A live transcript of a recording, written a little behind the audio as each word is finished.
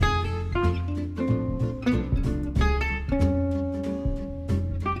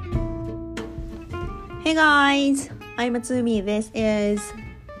Hey guys, I'm Matsumi. This is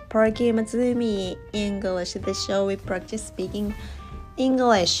Parky Matsumi English, the show we practice speaking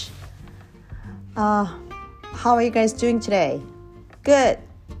English. How are you guys doing today? Good.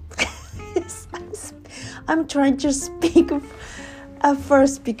 I'm trying to speak at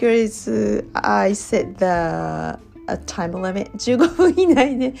first because I set the time limit 15分以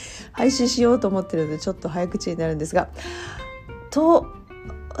内で配信しようと思ってるのでちょっと早口になるんですが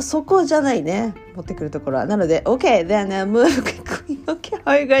そこじゃないね持ってくるところはなので OK then move quickly. Okay,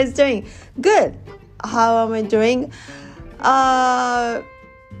 how are you guys doing? Good. How am I doing?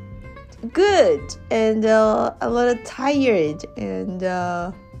 Good and a little tired and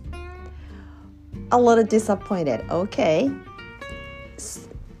a little disappointed. Okay.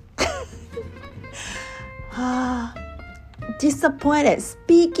 Disappointed.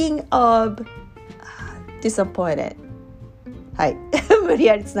 Speaking of disappointed. はい。無理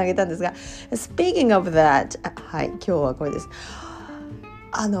やりつなげたんですが Speaking of that はい、今日はこれです。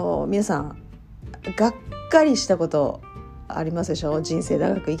皆さんがっかりしたことありますでしょ？人生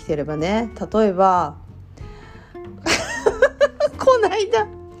長く生きてればね。例えばこないだ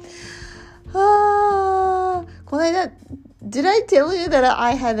Did I tell you that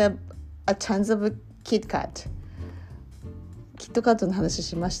I had a tons of Kit Kat? キットカットの話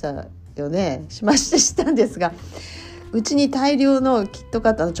しましたよね。したんですがうちに大量のキットカ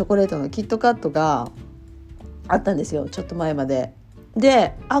ットチョコレートのキットカットがあったんですよ。ちょっと前まで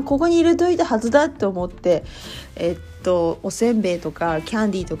でここに入れといたはずだって思っておせんべいとかキャ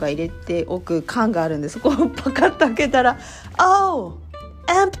ンディーとか入れておく缶があるんでそこをパカッと開けたら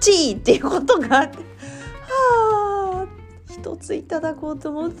empty っていうことがあって一ついただこうと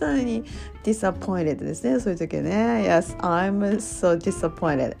思ったのに disappointed ですね。そういう時はね Yes, I'm so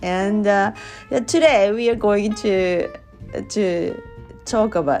disappointed and today we are going to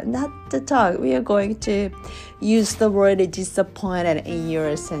talk about not to talk we are going to use the word disappointed in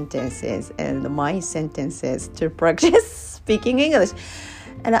your sentences and my sentences to practice speaking English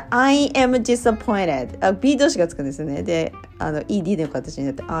and I am disappointed B 動詞がつくんですよね。でED の形に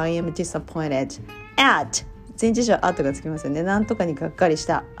なって I am disappointed at前置詞は後がつきますよね。なんとかにがっかりし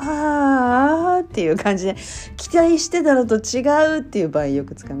たっていう感じで期待してたのと違うっていう場合よ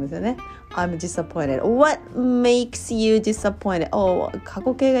く使いますよね。I'm disappointed. What makes you disappointed? 過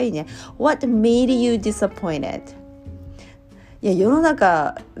去形がいいね。What made you disappointed? いや世の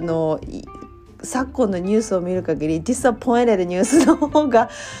中の昨今のニュースを見る限り disappointed ニュースの方が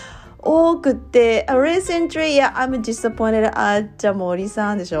多くて recently I'm disappointed at 森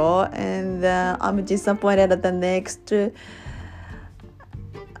さんでしょ and I'm disappointed at the next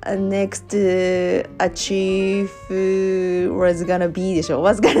chief was gonna be でしょ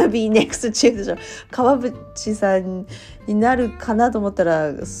was gonna be next chief でしょ川淵さんになるかなと思った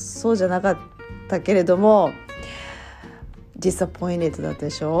らそうじゃなかったけれども disappointed だった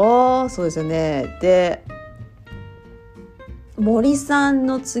でしょ。そうですよね。で森さん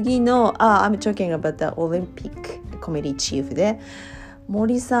の次のI'm talking about the Olympic Committee Chief で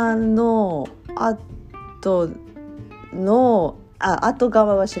森さんの後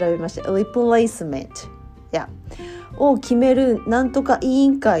側は調べました Replacement を決めるなんとか委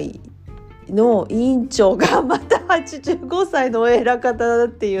員会の委員長がまた85歳のお偉方だっ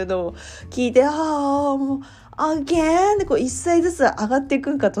ていうのを聞いてもうagain で1歳ずつ上がってい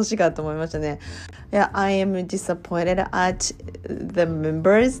くんか年がと思いましたね。I am disappointed at the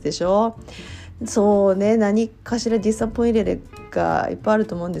members でしょ。そうね何かしら disappointed がいっぱいある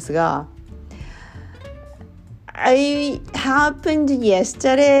と思うんですがI happened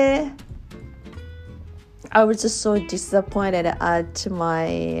yesterday I was so disappointed at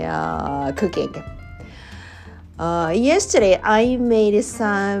my cooking.Yesterday, I made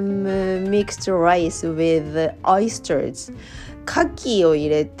some mixed rice with oysters. 牡蠣を入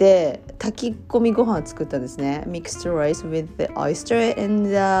れて炊き込みご飯を作ったんですね。Mixed rice with the oyster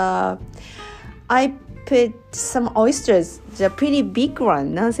and、I put some oysters. じゃあ pretty big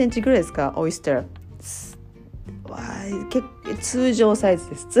one. 何センチぐらいですか oyster? 通常サイズ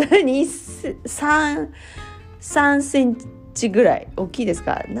です。普通に3センチぐらい大きいです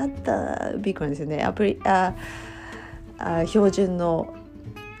か Not big one ですよね。標準の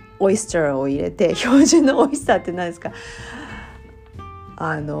オイスターを入れて標準のオイスターって何ですか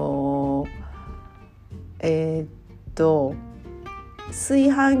炊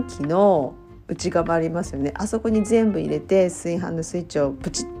飯器の内側ありますよね。あそこに全部入れて炊飯のスイッチをプ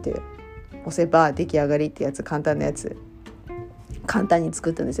チって押せば出来上がりってやつ簡単なやつ簡単に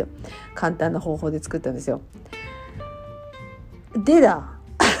作ったんですよ。簡単な方法で作ったんですよ。でだ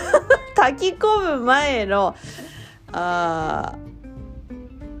炊き込む前の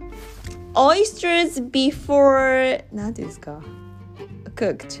oysters before なんていうんですか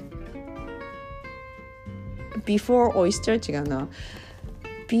cooked before oyster 違うな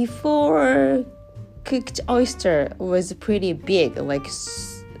before cooked oyster was pretty big like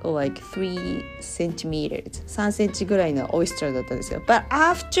 3 centimeters 3センチぐらいの oyster だったんですよ but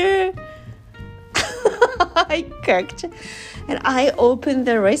after I cooked and I opened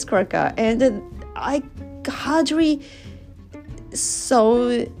the rice cracker and I hardly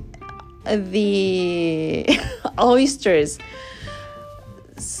saw the oysters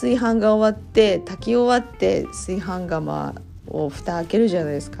炊飯が終わって炊き終わって炊飯釜を蓋開けるじゃ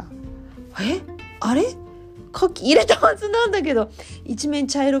ないですかあれ牡蠣入れたはずなんだけど一面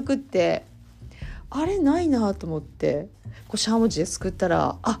茶色くってあれないなと思ってこうしゃもじですくった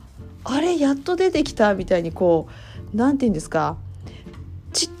らあれやっと出てきたみたいにこうなんていうんですか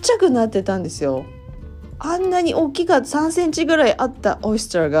ちっちゃくなってたんですよあんなに大きかった3センチぐらいあったオイス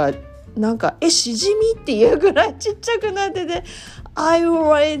ターがなんかしじみっていうぐらいちっちゃくなってて I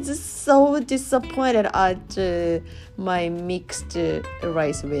was so disappointed at my mixed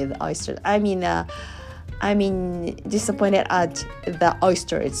rice with oysters I mean disappointed at the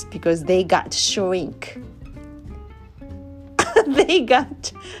oysters because they got shrink they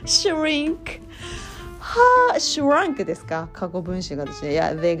got shrink shrunk ですか過去分詞がですね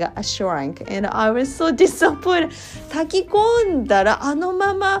Yeah, they got shrunk and I was so disappointed 炊き込んだらあの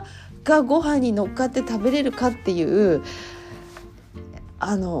ままがご飯に乗っかって食べれるかっていう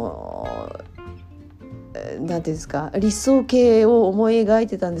なんていうんですか理想形を思い描い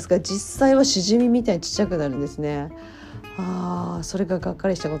てたんですが実際はしじみみたいにちっちゃくなるんですねそれががっか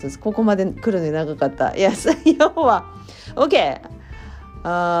りしたことですここまで来るのに長かったYes 要は OK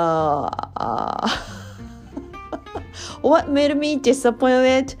What made me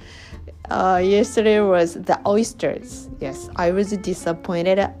disappointed yesterday was the oysters. Yes, I was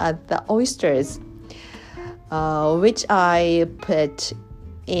disappointed at the oysters, which I put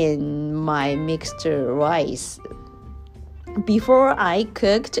in my mixed rice. Before I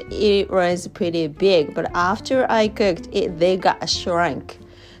cooked, it was pretty big, but after I cooked it, they got shrunk.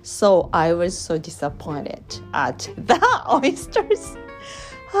 So I was so disappointed at the oysters.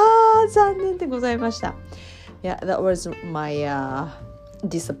 残念でございました。Yeah, that was my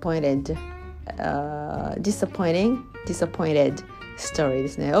disappointed story で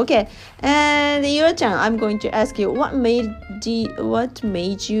すね。Okay, and Yura-chan, I'm going to ask you, what made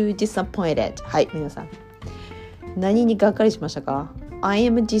you disappointed? はい、皆さん。何にがっかりしましたか ?I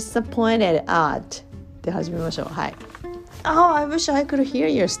am disappointed at で始めましょう。はい。Oh, I wish I could hear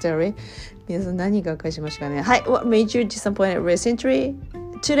your story. 皆さん何がっかりしましたかねはい。What made you disappointed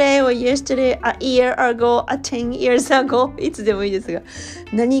recently?Today or yesterday, a year ago, 10 years ago いつでもいいですが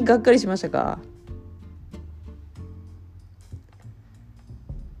何がっかりしましたか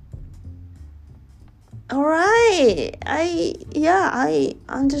Alright, I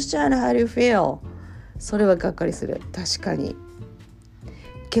understand how you feel それはがっかりする確かに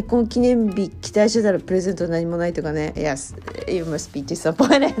結婚記念日期待してたらプレゼント何もないとかね Yes, you must be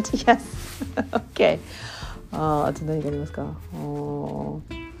disappointed Yes, okayあと何がありますか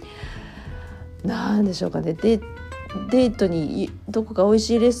なんでしょうかねデートにどこか美味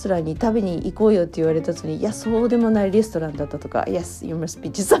しいレストランに食べに行こうよって言われた時にいやそうでもないレストランだったとか Yes, you must be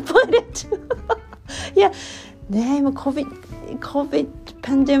disappointed いやね今 COVID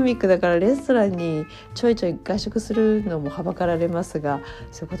パンデミックだからレストランにちょいちょい外食するのもはばかられますが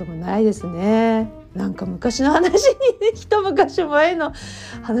そういうこともないですねなんか昔の話に一昔前の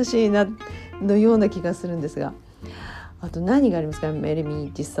話のような気がするんですがあと何がありますか Made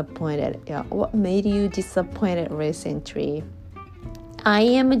me disappointed Yeah, what made you disappointed recently? I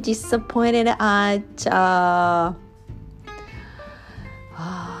am disappointed at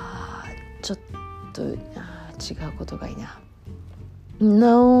ちょっと違うことがいいな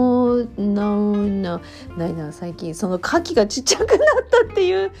No ないな最近その牡蠣がちっちゃくなったって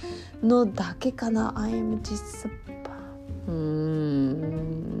いうのだけかな I am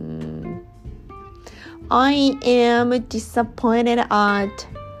I am disappointed at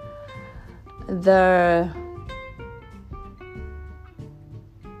the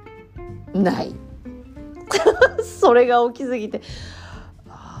ないそれが大きすぎて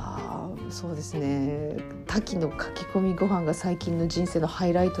そうですね多岐の書き込みご飯が最近の人生のハ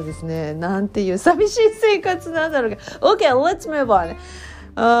イライトですねなんていう寂しい生活なんだろうか OK, let's move on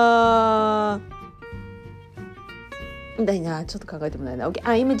ないなちょっと考えてもないな OK,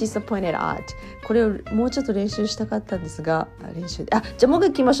 I'm disappointed at これをもうちょっと練習したかったんですが練習でじゃあもう一回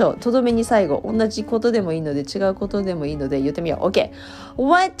聞きましょうとどめに最後同じことでもいいので違うことでもいいので言ってみよう OK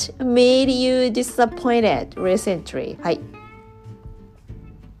What made you disappointed recently? はい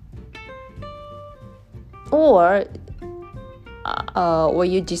or were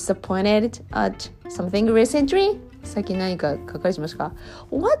you disappointed at something recently? 最近何か書かれしましたか？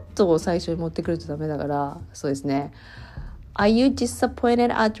 What を最初に持ってくるとダメだから、そうですね。Are you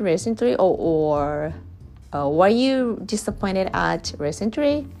disappointed at recently? Or were you disappointed at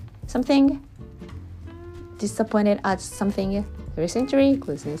recently? Something? Disappointed at something recently? こ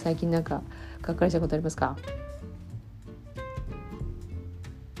うですね。最近何か書かれしたことありますか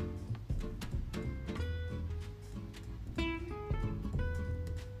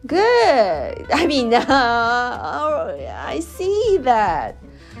？Good. I mean, I see that.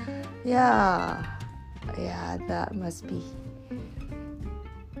 Yeah, that must be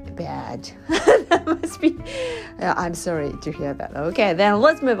bad. That must be. I'm sorry to hear that. Okay, then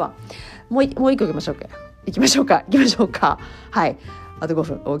let's move on. もう一個行きましょうか。はい。あと5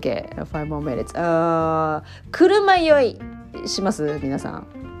分。Okay, 5 more minutes. 車酔いします皆さん。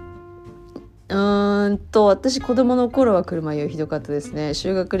私子供の頃は車酔いひどかったですね。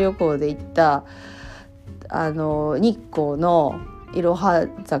修学旅行で行った日光のいろは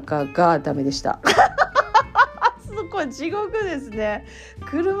坂がダメでしたそこは地獄ですね。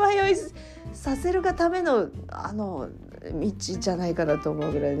車酔いさせるがための道じゃないかなと思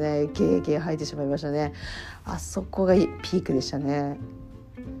うぐらいね、ゲーゲー吐いてしまいましたね。あそこがピークでしたね、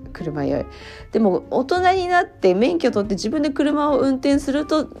車酔い。でも大人になって免許取って自分で車を運転する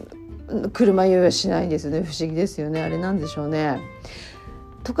と車酔いはしないんですよね。不思議ですよね。あれなんでしょうね。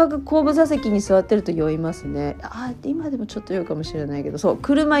とかく後部座席に座ってると酔いますね。今でもちょっと酔うかもしれないけど、そう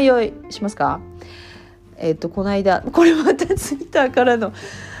車酔いしますか？この間これまたツイッターからの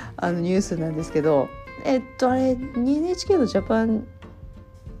ニュースなんですけど、あれ NHK のジャパン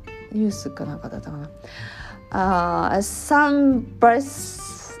ニュースかなんかだったかな。Some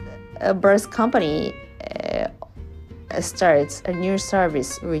bus company starts a new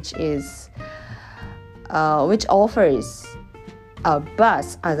service which offers a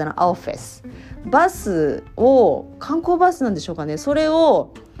bus as an office. バスを観光バスなんでしょうかね。それ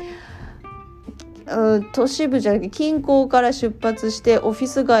を都市部じゃなくて近郊から出発してオフィ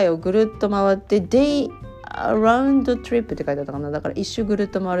ス街をぐるっと回ってデイラウンドトリップって書いてあったかな。だから一周ぐるっ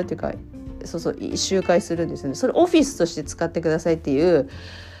と回るっていうか、そう一周回するんですよね。それオフィスとして使ってくださいっていう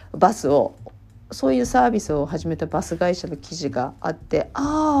バスを、そういうサービスを始めたバス会社の記事があって、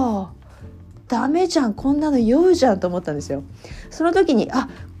ダメじゃん、こんなの酔うじゃんと思ったんですよ。その時に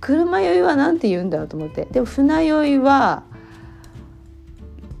車酔いはなんて言うんだろうと思って、でも船酔いは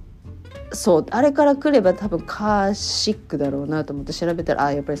そうあれから来れば多分カーシックだろうなと思って調べた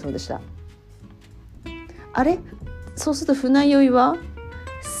らやっぱりそうでした。あれそうすると船酔いは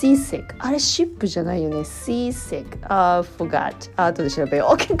Seasick。あれシップじゃないよね。Seasick。forgot。後で調べよ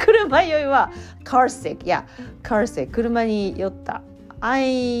う。OK。車酔いは Carsick。いや、Carsick。車に酔った。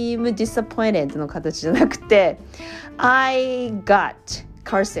I'm disappointed の形じゃなくて I got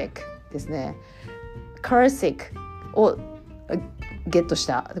Carsick ですね。Carsick をゲットし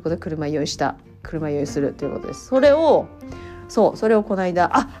たってことで車酔いするということです。それをこの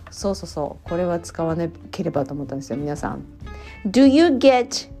間そうこれは使わなければと思ったんですよ。皆さん Do you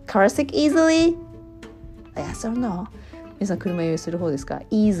get carsick easily? Yes or no? 皆さん車酔いする方ですか？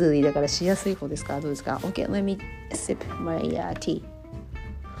 Easily だからしやすい方ですか？どうですか？ Okay, let me sip my tea.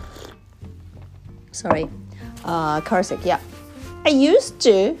 Sorry. Carsick, yeah. I used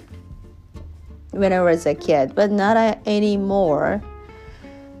to when I was a kid, but not anymore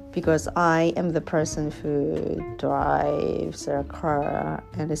because I am the person who drives a car,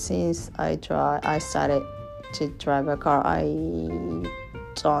 and since I started to drive a car, I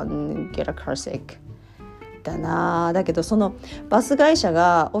don't get a car sick だな。だけどそのバス会社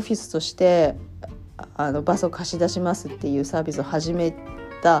がオフィスとしてバスを貸し出しますっていうサービスを始め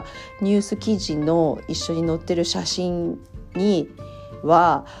たニュース記事の一緒に載ってる写真に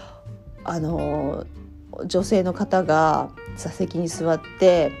は女性の方が座席に座っ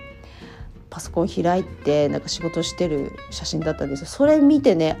てパソコン開いてなんか仕事してる写真だったんですよ。それ見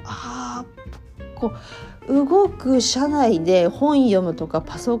てね、こう動く車内で本読むとか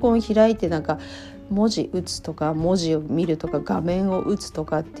パソコン開いてなんか文字打つとか文字を見るとか画面を打つと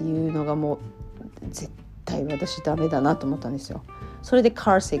かっていうのがもう絶対私ダメだなと思ったんですよ。それで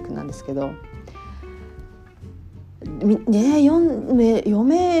カーシックなんですけどね、読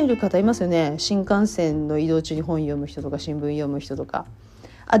める方いますよね。新幹線の移動中に本読む人とか新聞読む人とか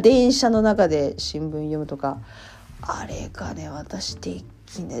電車の中で新聞読むとか、あれがね私で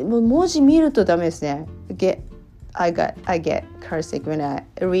きない。もう文字見るとダメですね。I get car sick when I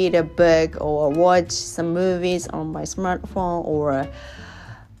read a book or watch some movies on my smartphone or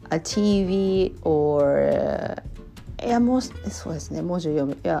a TV or もうそうですね、文字を読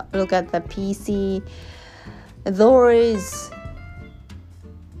む。look at the PC those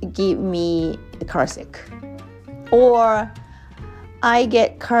give me car sick. Or I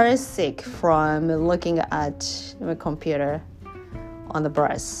get car sick from looking at my computer on the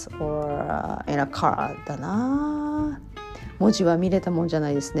bus or in a car だな。文字は見れたもんじゃ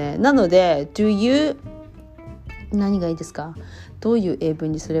ないですね。なので do you 何がいいですか？どういう英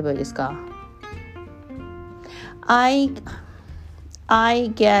文にすればいいですか？ I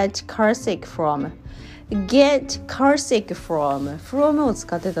get car sick from get car sick from を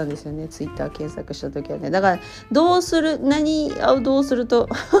使ってたんですよね。ツイッター検索した時はね。だからどうするどうすると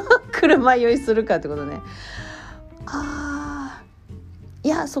車酔いするかってことね。い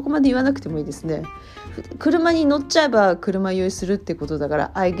やそこまで言わなくてもいいですね。車に乗っちゃえば車酔いするってことだか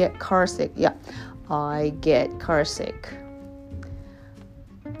ら I get car sick いや I get car sick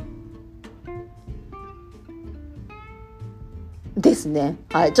ですね。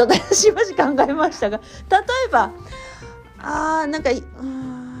はい、ちょっとしばし考えましたが、例えばなんか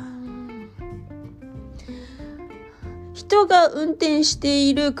人が運転して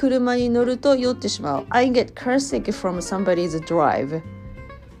いる車に乗ると酔ってしまう。I get car sick from somebody's drive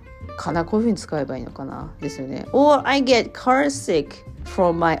かな、こういうふうに使えばいいのかなですよね。Or I get car sick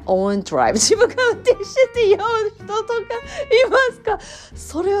from my own drive 自分が運転してて酔う人とかいますか？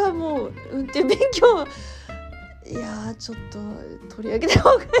それはもう運転勉強いやちょっと取り上げた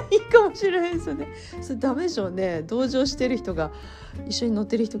方がいいかもしれないですよね。それダメでしょうね。同乗してる人が一緒に乗っ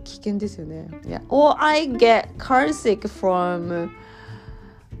てる人危険ですよね。Or I get car sick from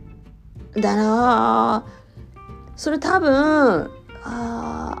だな。それ多分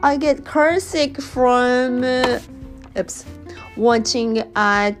I get car sick from watching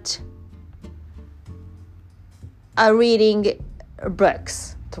at reading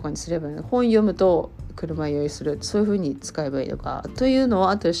books とかにすればいいの。本読むと車酔いする。そういう風に使えばいいのかというのを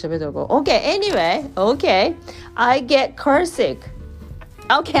後で喋った方が OK anyway OK I get car sick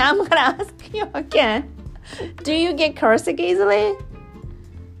OK I'm gonna ask you again Do you get car sick easily?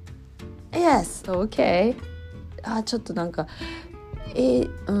 Yes OK ちょっとなんかスピ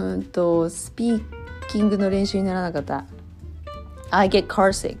ーキングの練習にならなかった。I get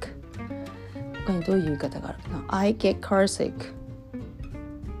car sick 他にどういう言い方があるかな。 I get car sick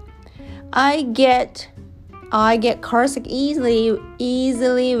I get car sick easily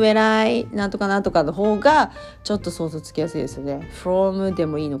when I なんとかなんとかの方がちょっと想像つきやすいですよね。from で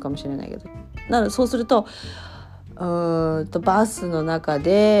もいいのかもしれないけど、なのでそうするとバスの中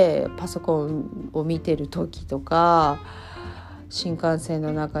でパソコンを見てる時とか新幹線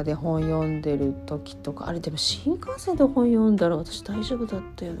の中で本読んでる時とか、あれでも新幹線で本読んだら私大丈夫だっ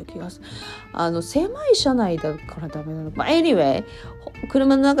たような気がする。狭い車内だからダメなのか、anyway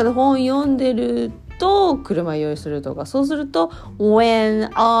車の中で本読んでると車酔いするとか、そうすると when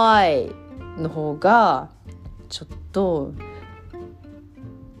I の方がちょっと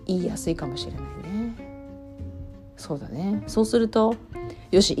言いやすいかもしれないね。そうだね。そうすると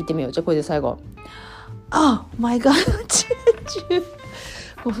よし行ってみよう。じゃあこれで最後Oh my god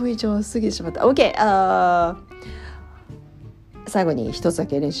 5分以上過ぎてしまった。 OK 最後に一つだ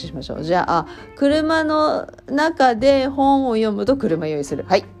け練習しましょう。じゃあ車の中で本を読むと車酔いする。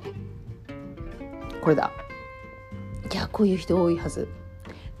はいこれだ。いやこういう人多いはず。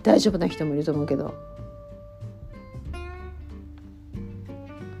大丈夫な人もいると思うけど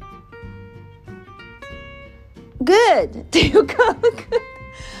Good っていうか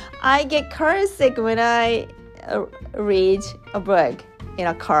I get car sick when I read a book in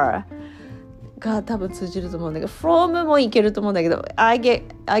a car が多分通じると思うんだけど from もいけると思うんだけど I get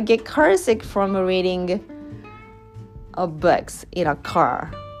car sick from reading a books in a car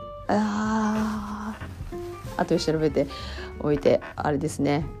あと調べておいてあれです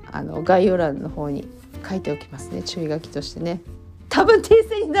ね概要欄の方に書いておきますね。注意書きとしてね。多分訂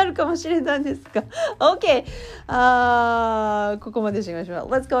正になるかもしれないんですが OK ここまでしましょう。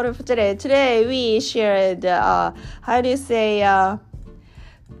 Let's go to today we shared how do you say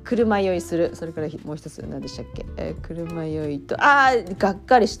車酔いする。それからもう一つ何でしたっけ、車酔いとがっ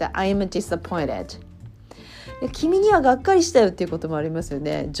かりした I'm disappointed。 君にはがっかりしたよっていうこともありますよ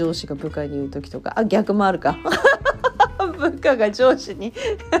ね。上司が部下に言う時とか逆もあるか部下が上司に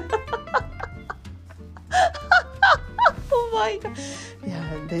いや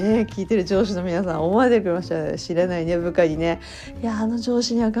ね聞いてる上司の皆さん思われてくれました知らないね。部下にねいや上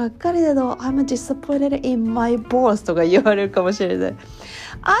司にはがっかりだと I'm disappointed in my boss とか言われるかもしれない。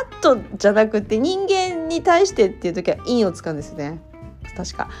とじゃなくて人間に対してっていう時は in を使うんですね。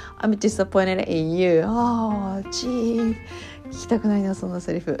確か I'm disappointed in you チー聞きたくないなそんな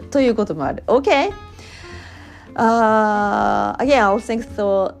セリフということもある。 OK Again,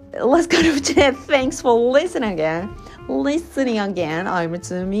 let's go to today. Thanks for listening again. I'm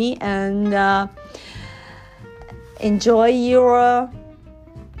Tsumi, and enjoy your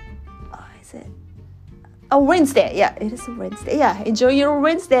is it Wednesday? Yeah, it is a Wednesday. Yeah, enjoy your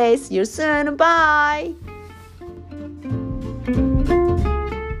Wednesday. See you soon. Bye.